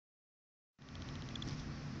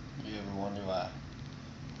wonder why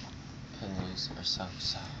pillows are so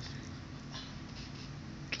soft?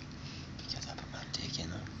 Because I put my dick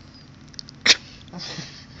in them. Alright.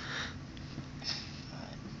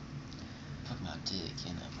 Put my dick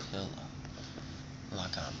in a pillow.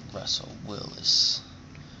 Like I'm Russell Willis.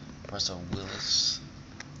 Russell Willis.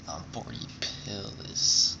 I'm 40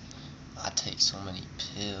 pills. I take so many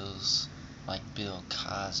pills. Like Bill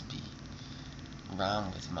Cosby.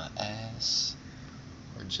 Rhyme with my ass.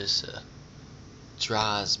 Or just a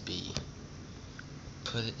Drosby.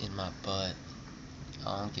 Put it in my butt.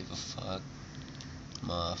 I don't give a fuck,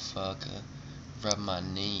 motherfucker. Rub my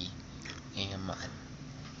knee and my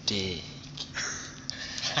dick.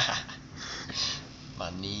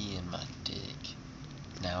 My knee and my dick.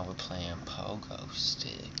 Now we're playing pogo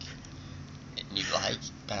stick. And you like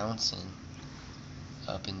bouncing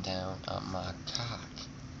up and down on my cock.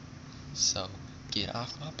 So get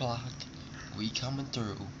off my block. We coming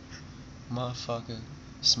through. Motherfucker,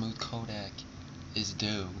 Smooth Kodak is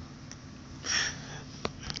due.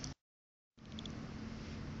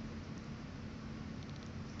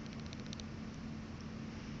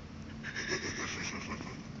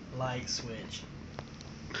 Light switch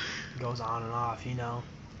goes on and off, you know.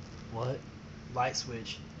 What? Light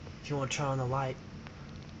switch. If you want to turn on the light,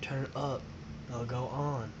 turn it up, it'll go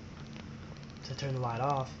on. To turn the light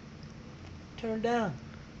off, turn it down,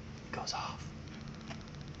 it goes off.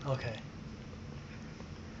 Okay.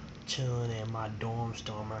 Chilling in my dorm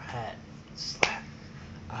stormer hat. Slap.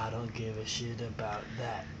 I don't give a shit about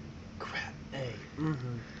that. Crap. Hey.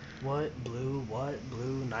 What? Blue? What?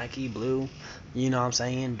 Blue? Nike blue? You know what I'm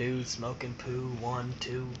saying? Dude smoking poo. 1,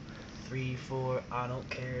 2, 3, 4. I don't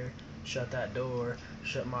care. Shut that door.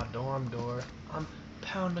 Shut my dorm door. I'm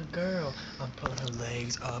pounding a girl. I'm putting her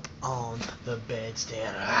legs up on the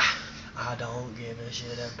bedstand. I don't give a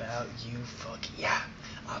shit about you. Fuck yeah.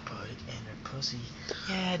 I put it in her pussy.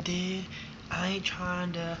 Yeah, dude. I ain't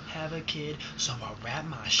trying to have a kid, so I wrap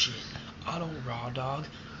my shit. I don't raw dog.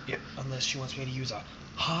 Yeah, unless she wants me to use a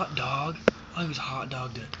hot dog. I'll use a hot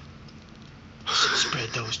dog to spread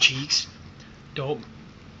those cheeks. Don't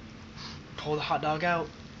pull the hot dog out.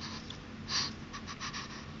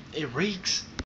 It reeks.